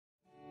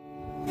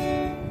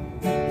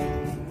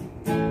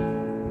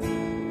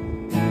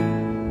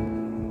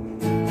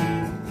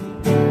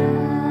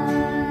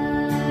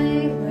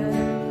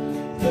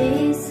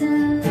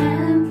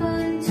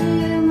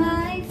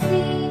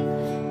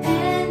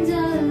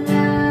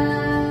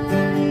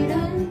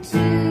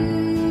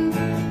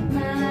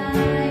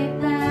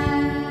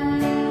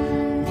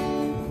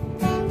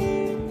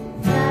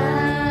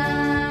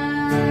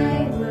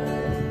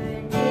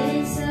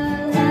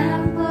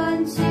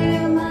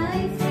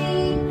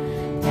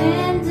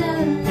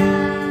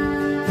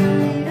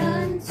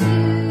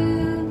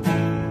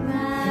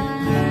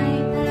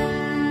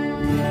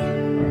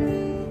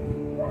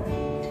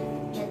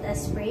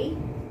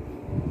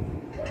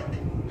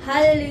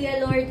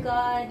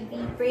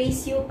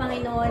praise you,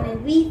 Panginoon, and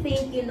we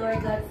thank you,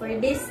 Lord God, for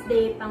this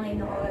day,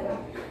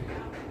 Panginoon.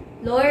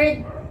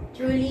 Lord,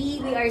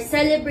 truly, we are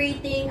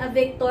celebrating a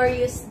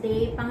victorious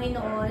day,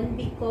 Panginoon,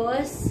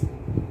 because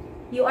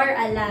you are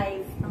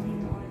alive,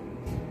 Panginoon.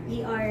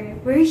 We are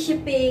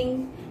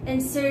worshiping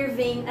and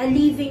serving a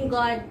living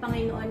God,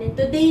 Panginoon. And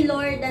today,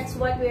 Lord, that's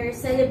what we are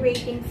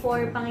celebrating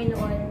for,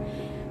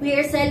 Panginoon. We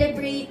are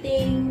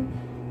celebrating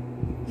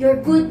your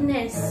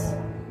goodness,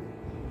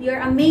 your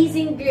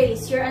amazing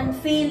grace, your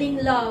unfailing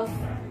love.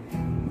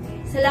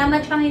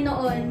 Salamat,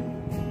 Panginoon,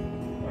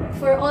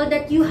 for all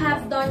that you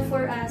have done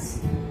for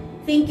us.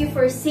 Thank you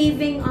for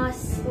saving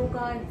us, O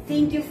God.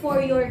 Thank you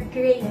for your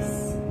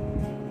grace.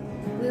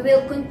 We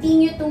will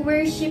continue to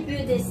worship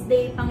you this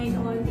day,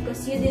 Panginoon,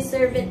 because you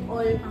deserve it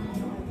all,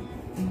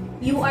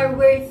 Panginoon. You are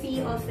worthy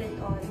of it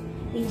all.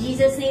 In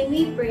Jesus' name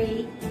we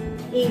pray.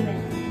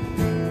 Amen.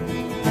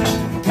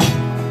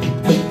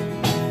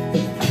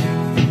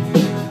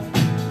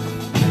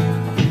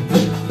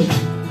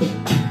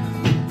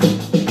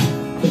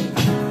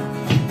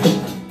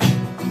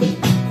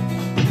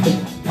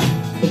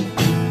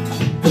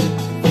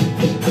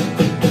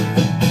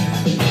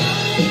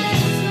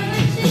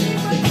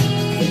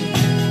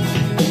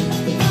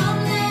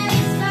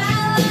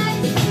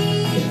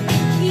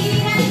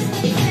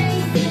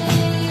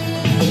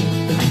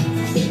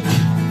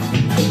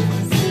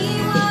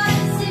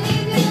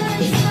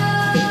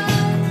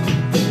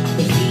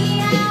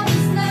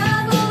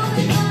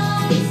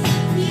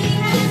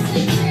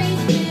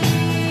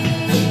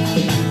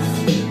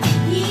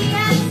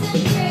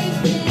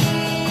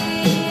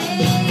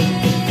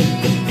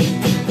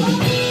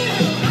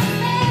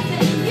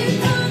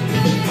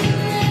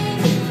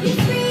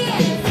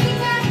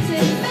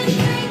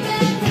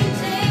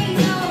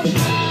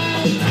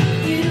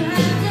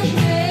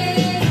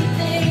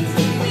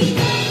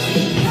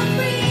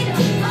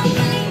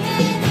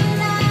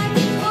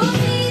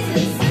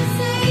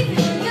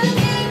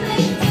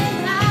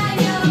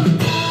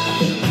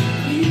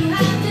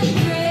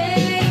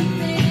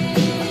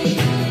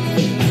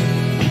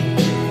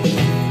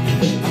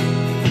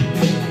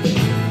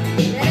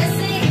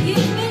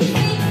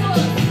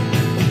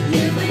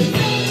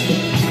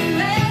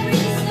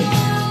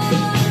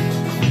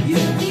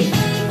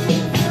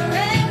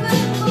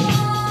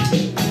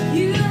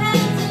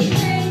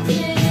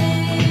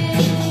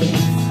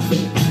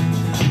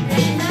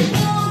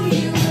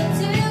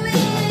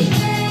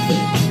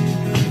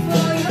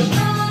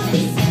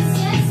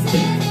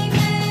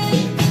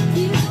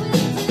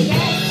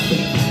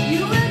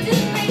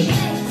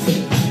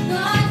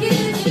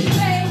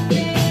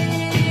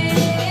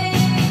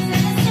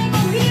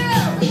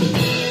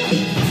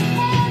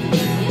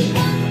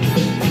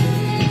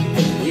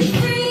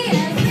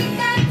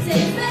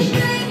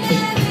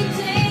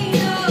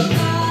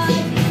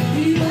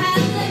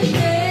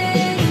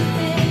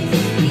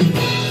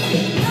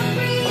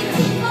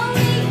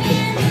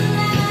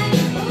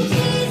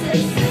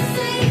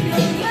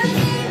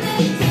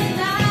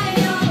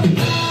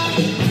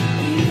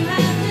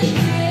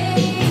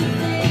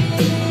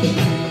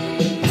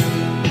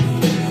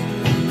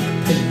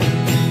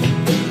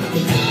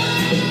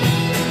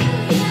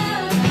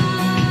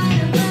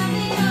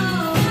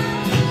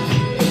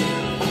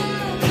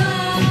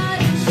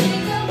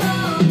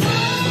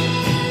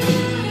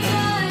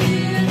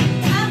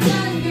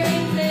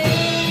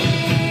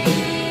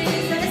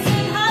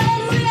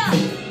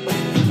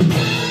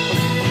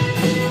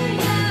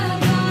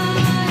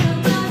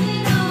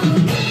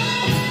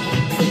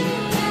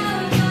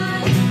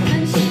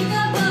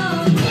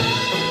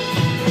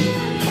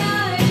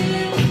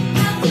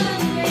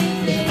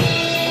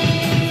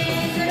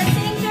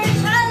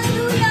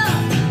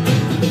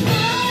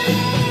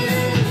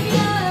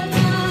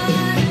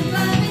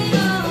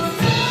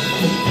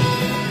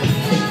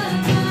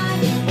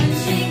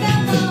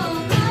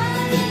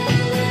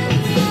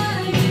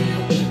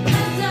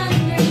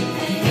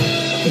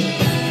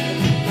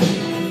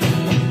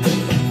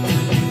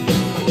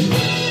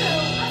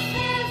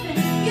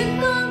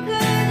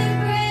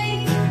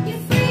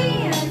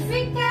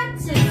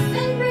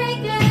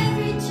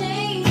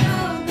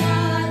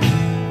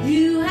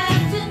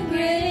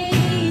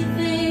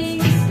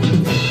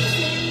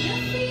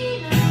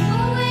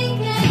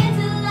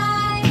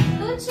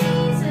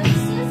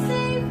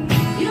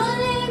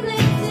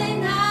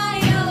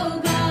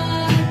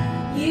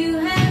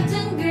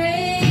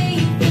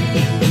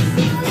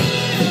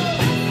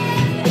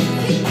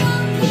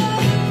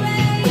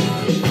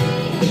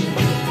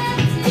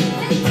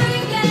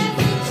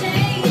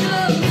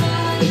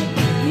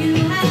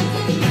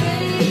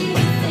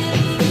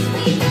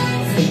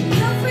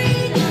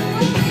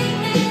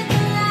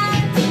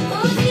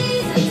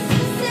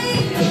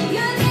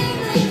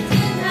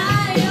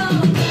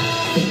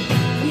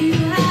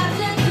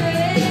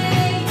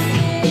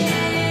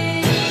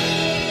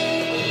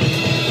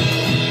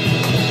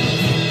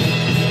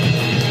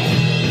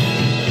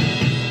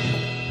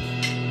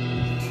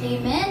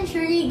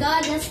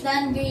 God has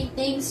done great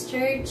things,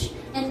 church.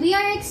 And we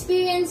are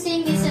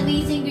experiencing His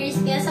amazing grace.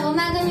 Kaya sa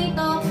umagang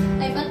ito,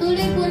 ay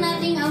patuloy po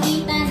nating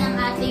awitan ang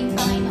ating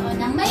Panginoon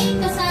ng may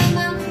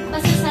kasamang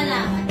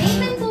pasasalamat.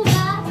 Amen po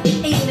ba?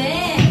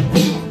 Amen!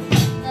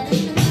 Let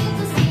us continue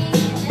to sing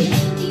and let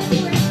us continue to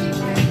worship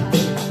our God.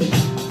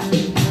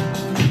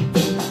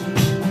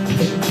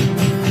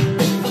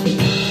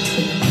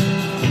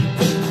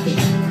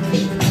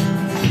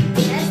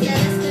 Yes, let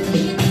us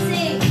continue to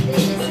sing.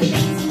 This is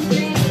amazing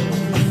grace.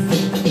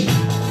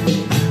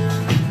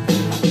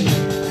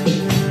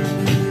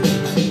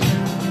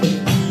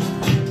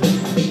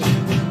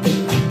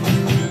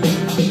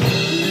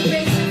 We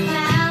praise the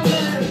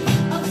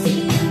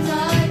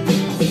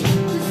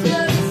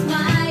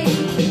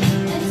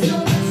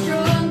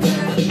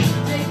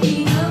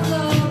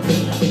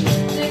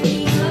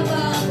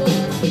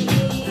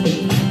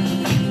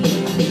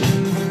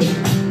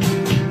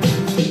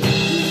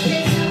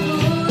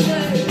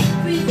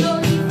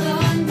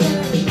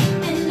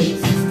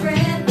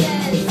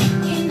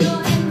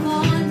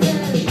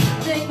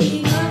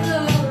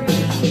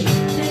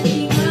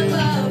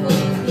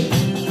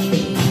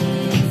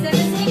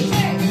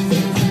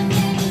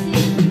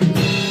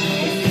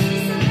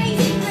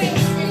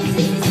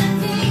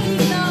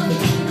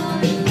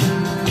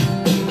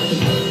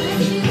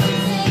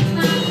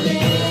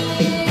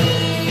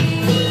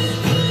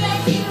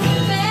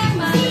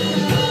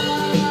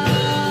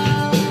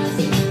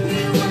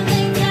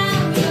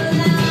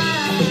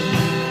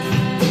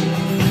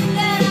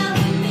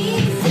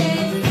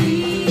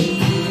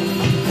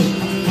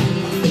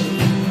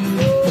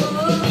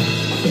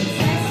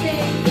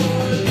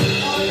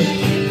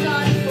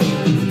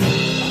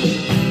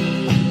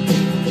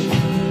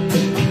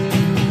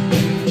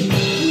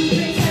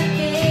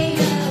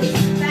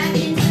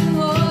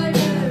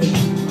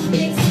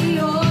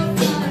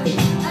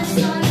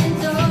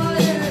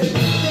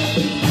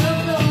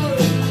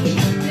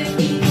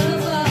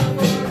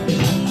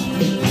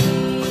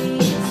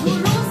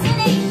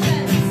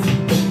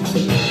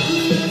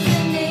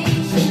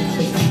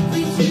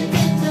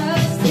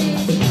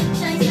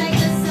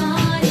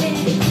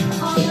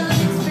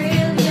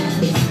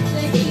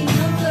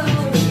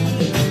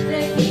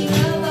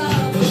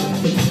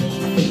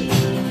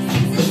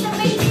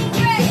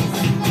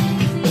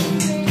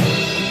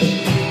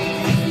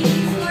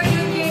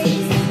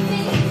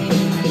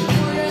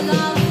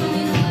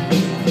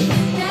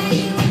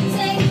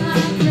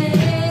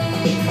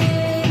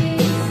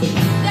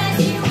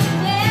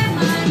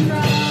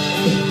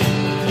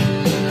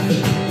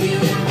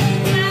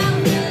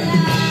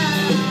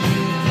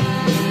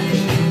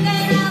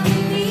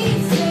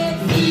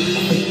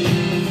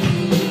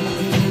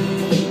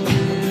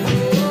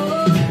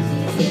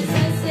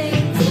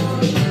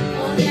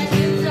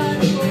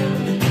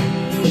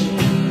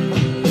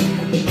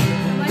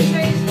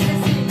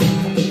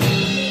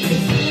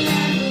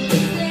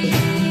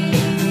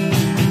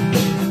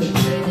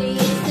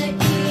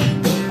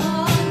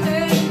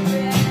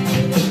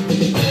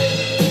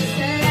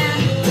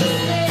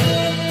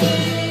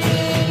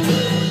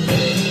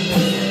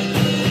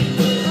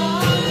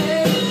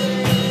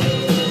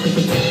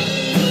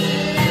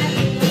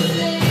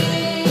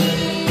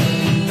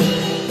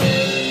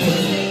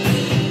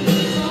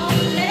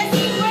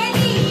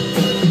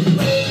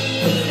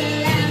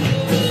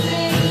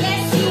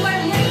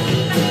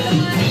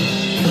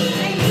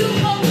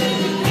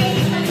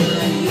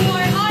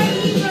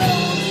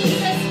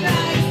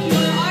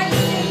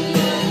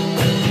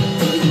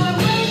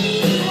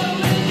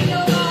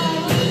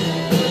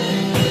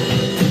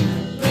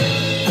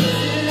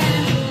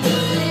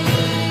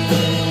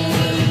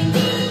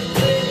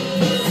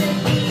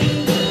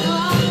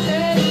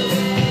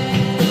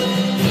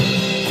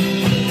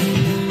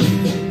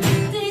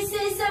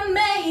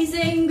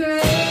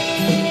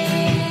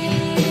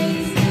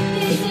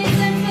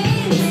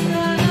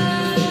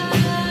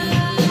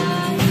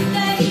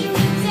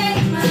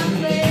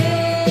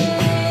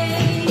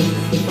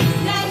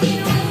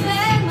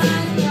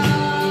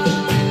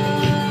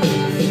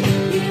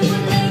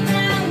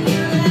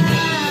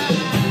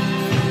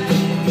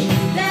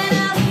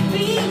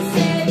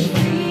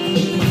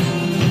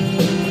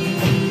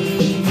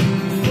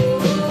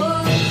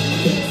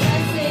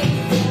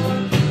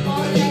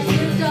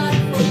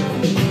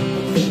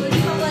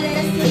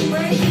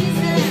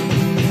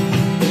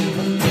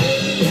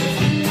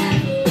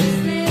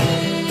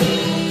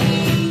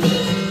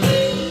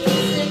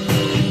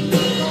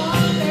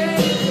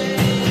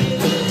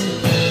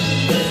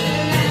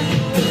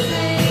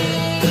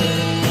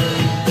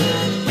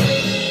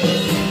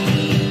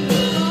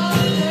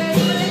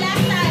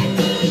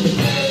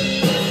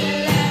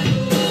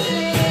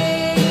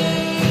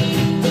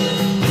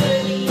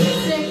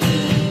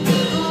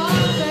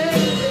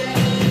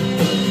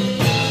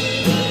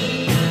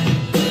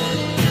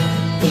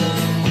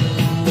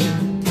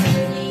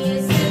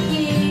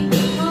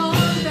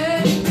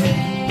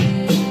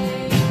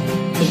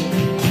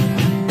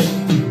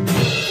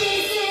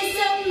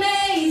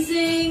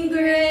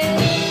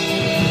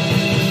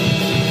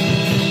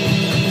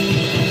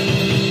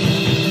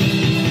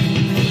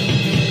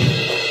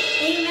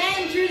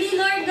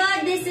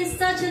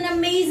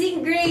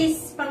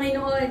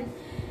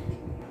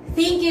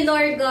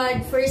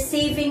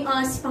saving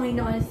us,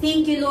 Panginoon.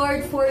 Thank you,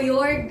 Lord, for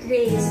your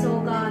grace,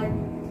 oh God.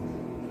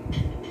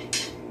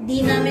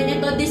 Di namin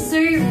ito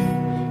deserve.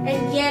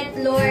 And yet,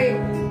 Lord,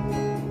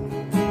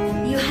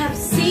 you have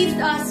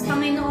saved us,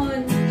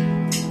 Panginoon.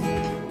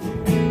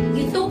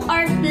 You took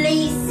our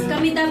place.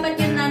 Kami dapat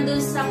yung nandun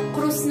sa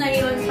krus na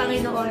yon,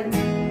 Panginoon.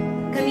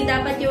 Kami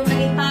dapat yung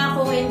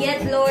naipako. And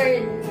yet,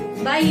 Lord,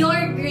 by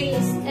your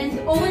grace,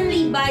 and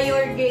only by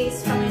your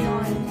grace,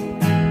 Panginoon,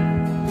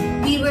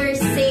 we were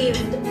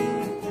saved.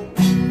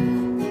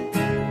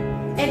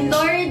 And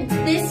Lord,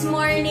 this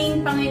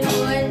morning,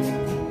 Panginoon,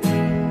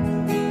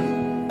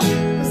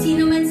 kung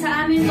sino man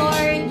sa amin,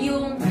 Lord,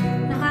 yung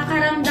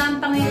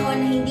nakakaramdam, Panginoon,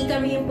 na hindi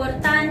kami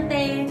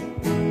importante,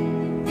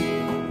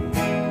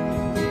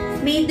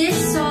 may this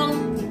song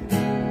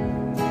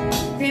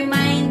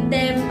remind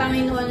them,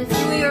 Panginoon,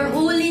 through your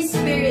Holy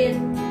Spirit,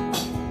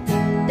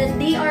 that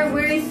they are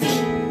worthy.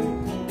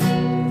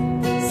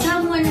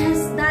 Someone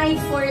has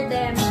died for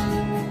them.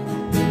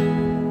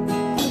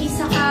 Kung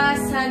isa ka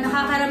sa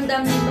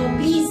nakakaramdam nito,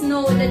 please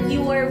know that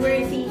you are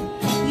worthy.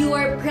 You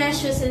are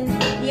precious in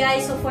the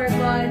eyes of our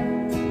God.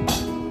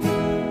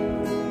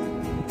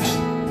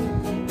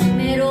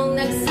 Merong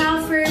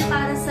nagsuffer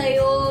para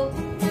sa'yo,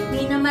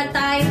 may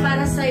namatay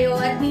para sa'yo,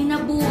 at may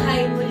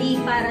nabuhay muli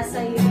para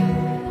sa'yo.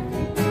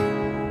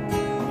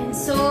 And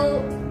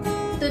so,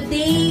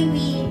 today,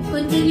 we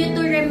continue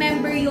to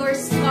remember your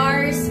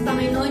scars,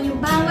 Panginoon. Yung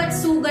bawat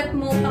sugat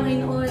mo,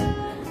 Panginoon.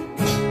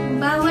 Yung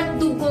bawat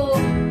dugo,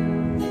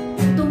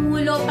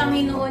 tumulo,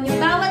 Panginoon. Yung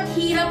bawat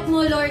hirap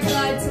mo, Lord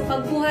God, sa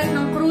pagbuhat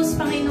ng krus,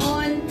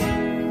 Panginoon.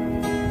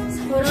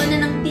 Sa korona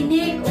ng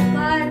tinig, O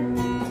God.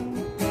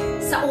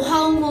 Sa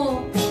uhaw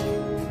mo.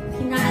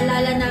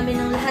 Inaalala namin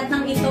ang lahat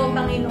ng ito,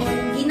 Panginoon.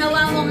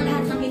 Ginawa mo ang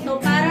lahat ng ito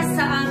para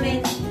sa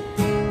amin.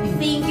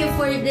 Thank you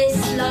for this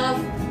love,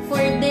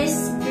 for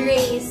this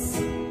grace.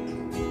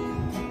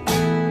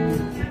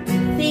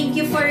 Thank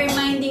you for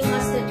reminding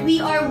us that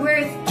we are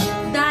worth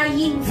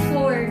dying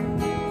for.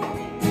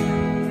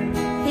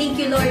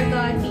 Thank you, Lord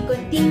God. We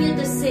continue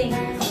to sing.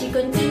 We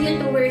continue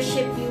to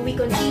worship you. We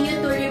continue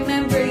to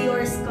remember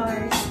your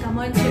scars. Come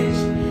on, church.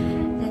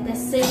 Let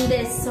us sing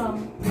this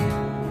song.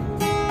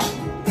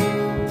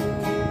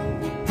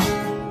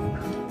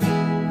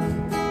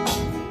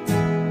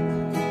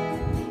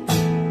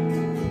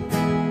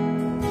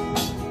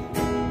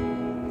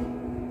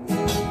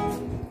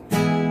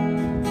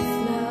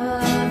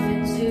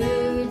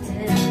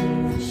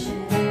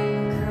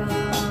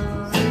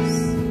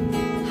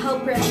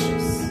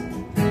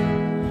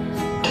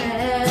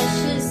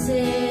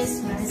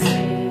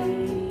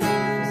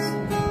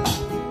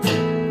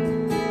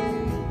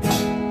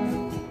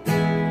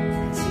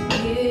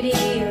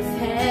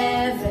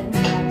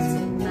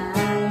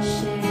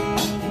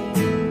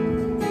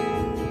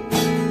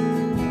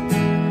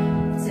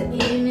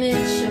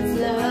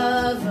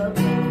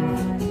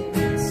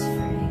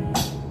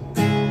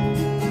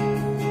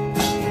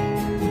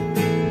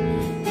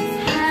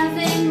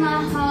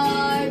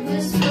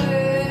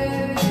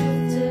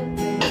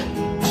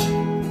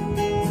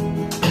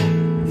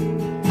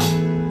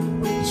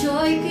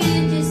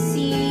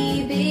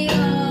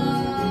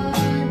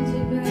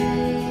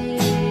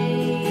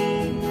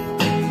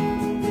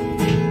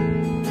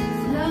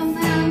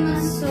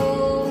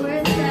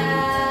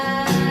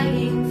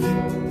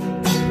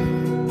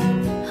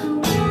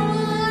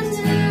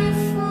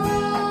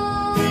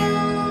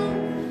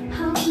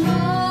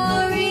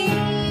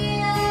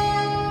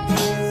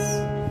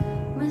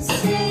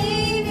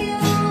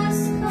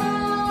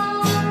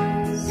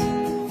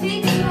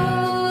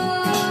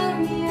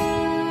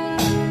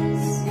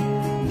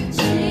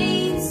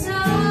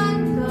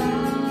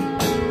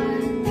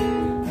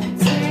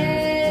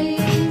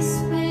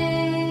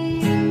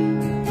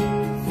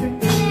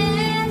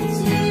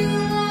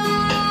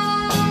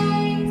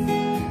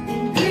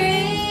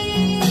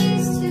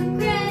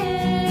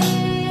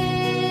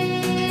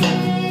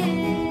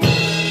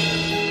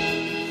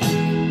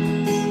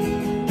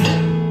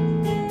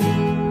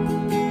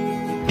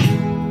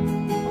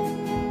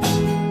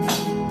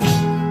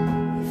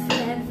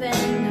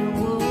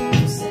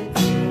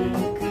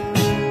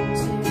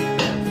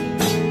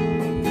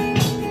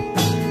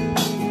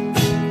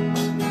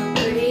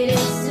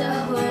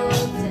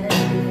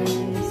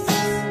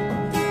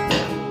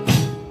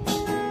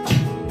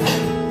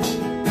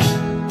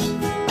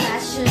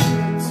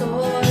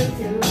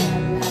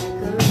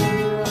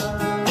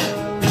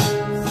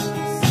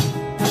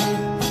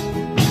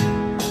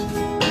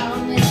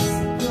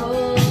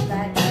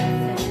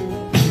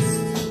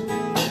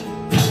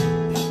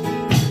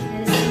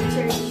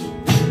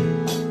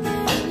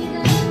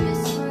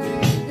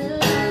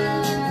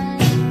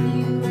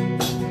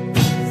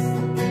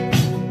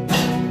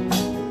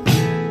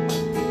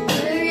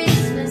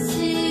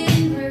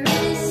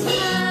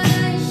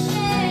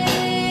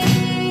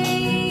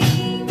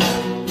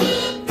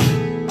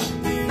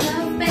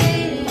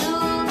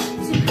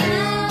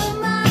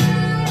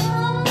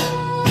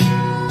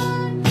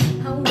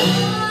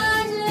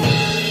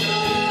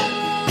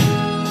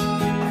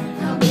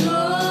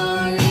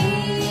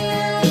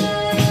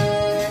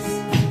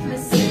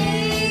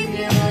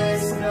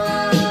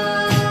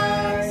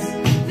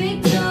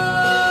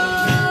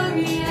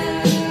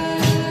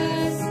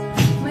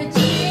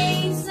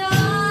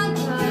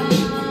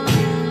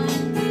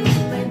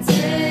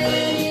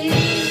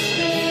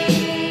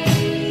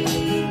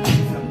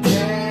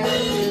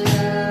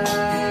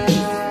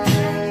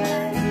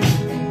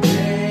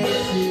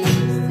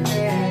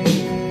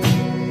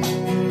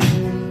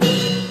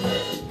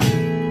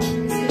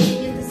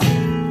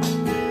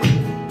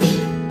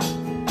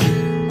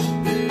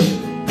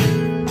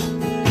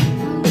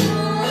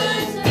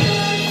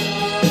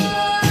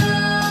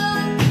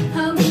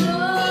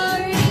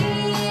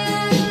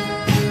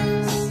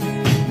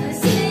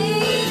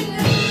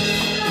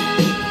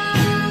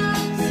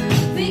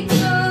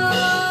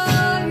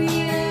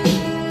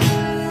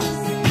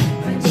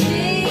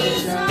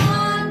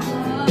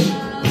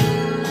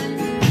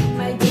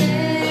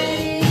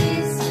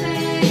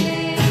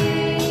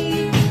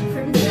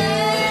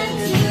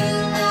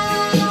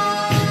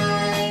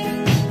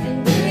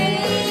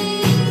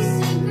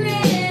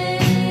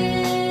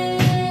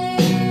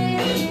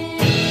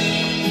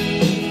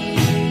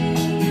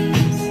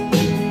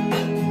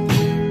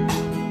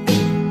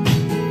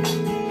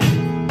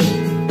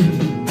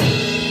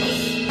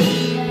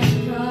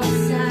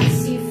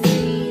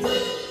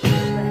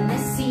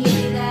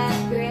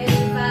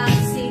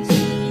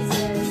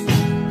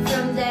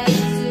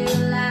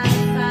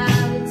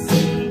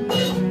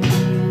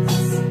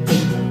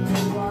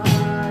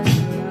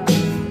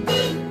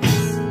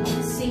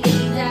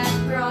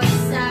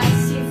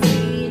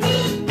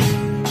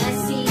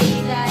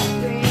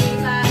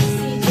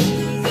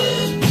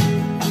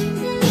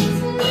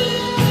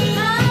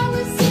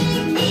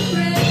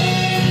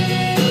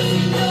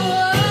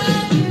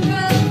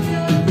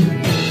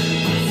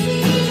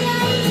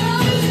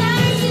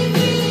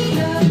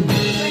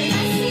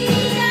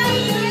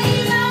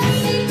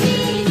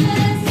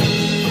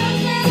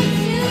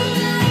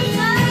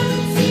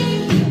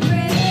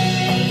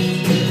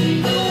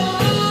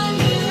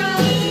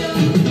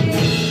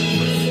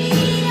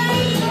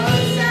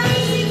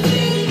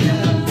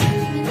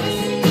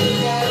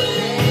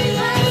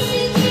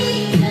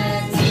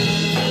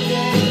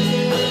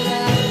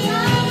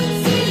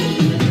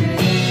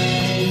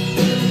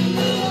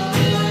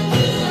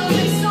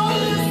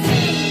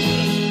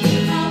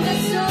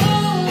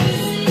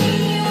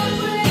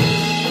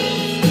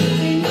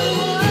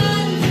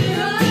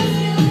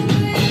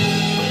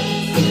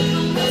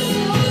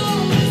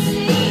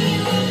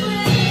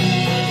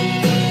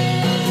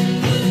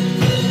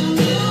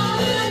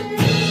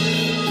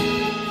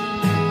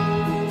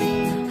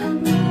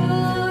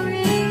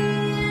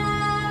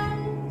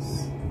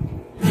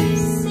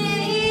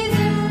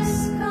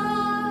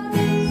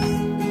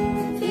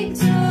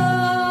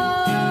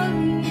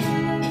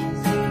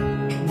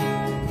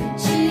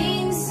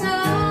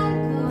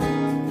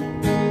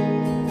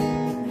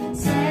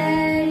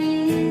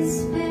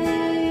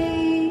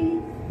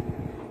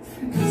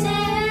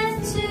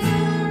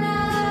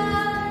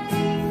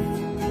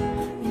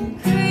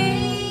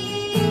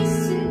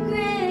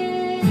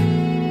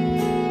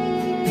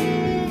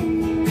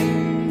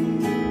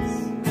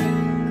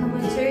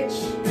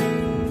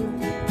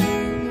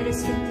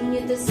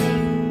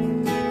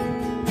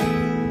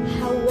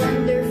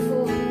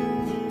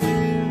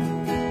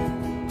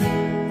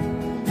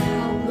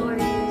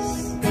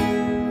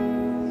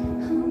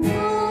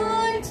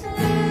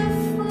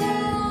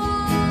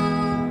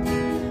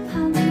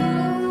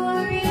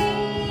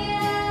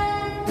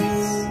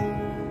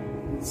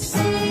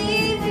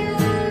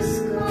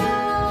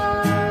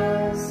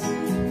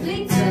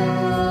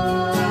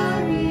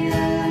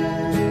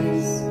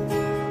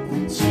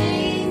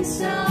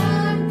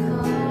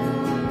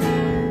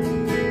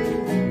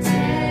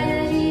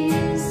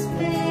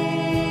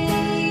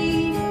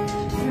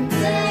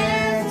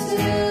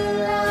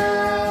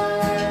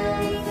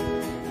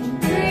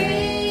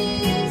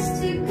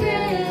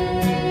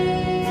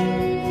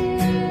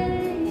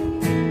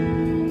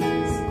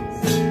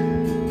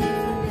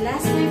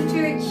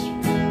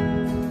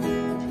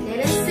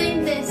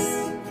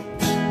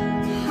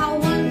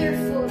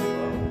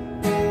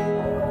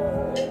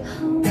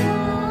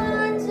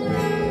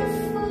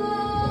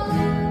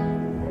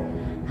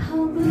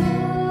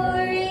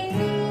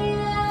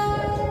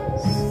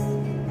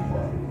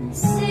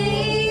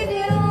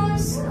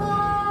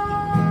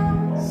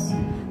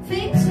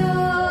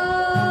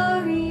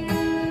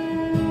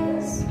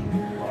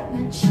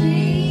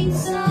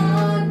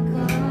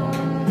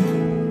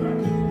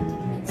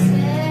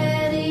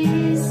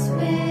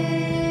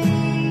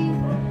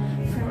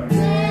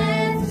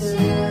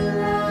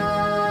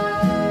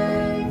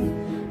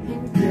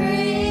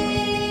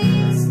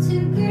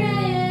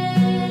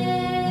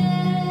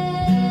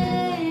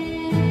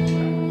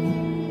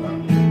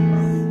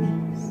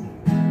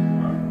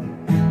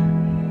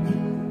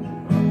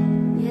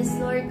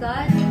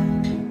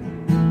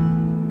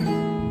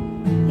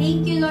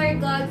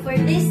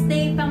 this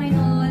day,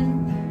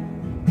 Panginoon.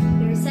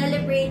 We're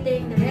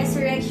celebrating the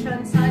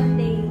Resurrection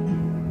Sunday.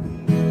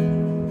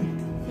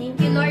 Thank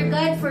you, Lord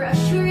God, for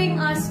assuring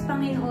us,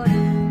 Panginoon,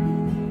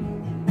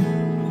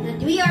 that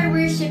we are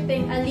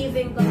worshiping a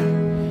living God.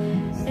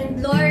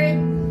 And Lord,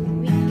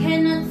 we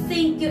cannot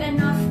thank you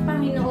enough,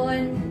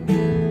 Panginoon,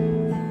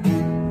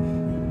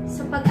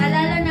 sa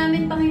pag-alala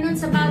namin, Panginoon,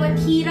 sa bawat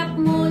hirap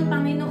mo,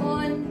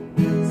 Panginoon,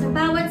 sa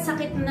bawat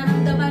sakit na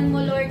naramdaman mo,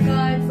 Lord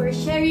God, for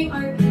sharing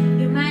our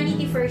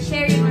humanity, for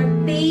sharing our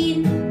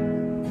pain.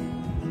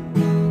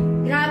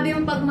 Grabe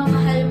yung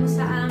pagmamahal mo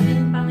sa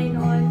amin,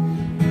 Panginoon.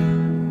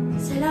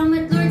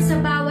 Salamat, Lord, sa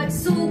bawat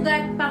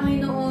sugat,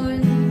 Panginoon.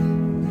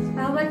 Sa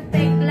bawat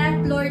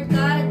peklat, Lord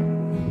God.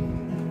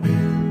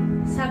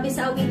 Sabi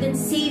sa awitan,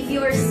 save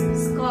your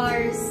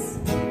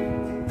scars.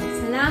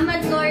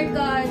 Salamat, Lord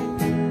God,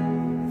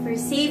 for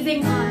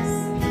saving us.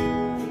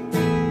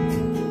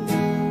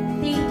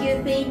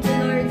 Thank you,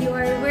 Lord. You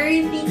are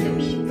worthy to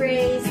be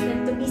praised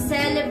and to be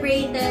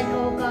celebrated,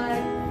 oh God.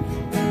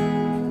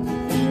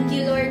 Thank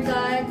you, Lord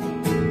God,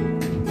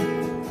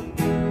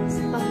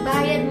 sa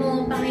pagbayad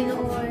mo,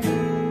 Panginoon,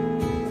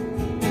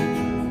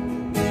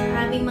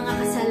 sa aming mga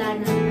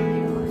kasalanan,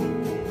 Panginoon.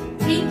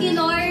 Thank you,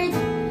 Lord.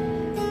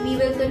 We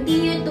will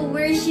continue to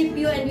worship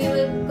you and we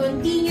will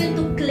continue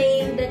to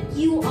claim that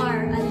you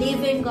are a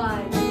living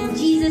God. In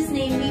Jesus'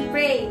 name we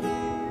pray.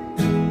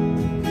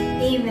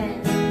 Amen.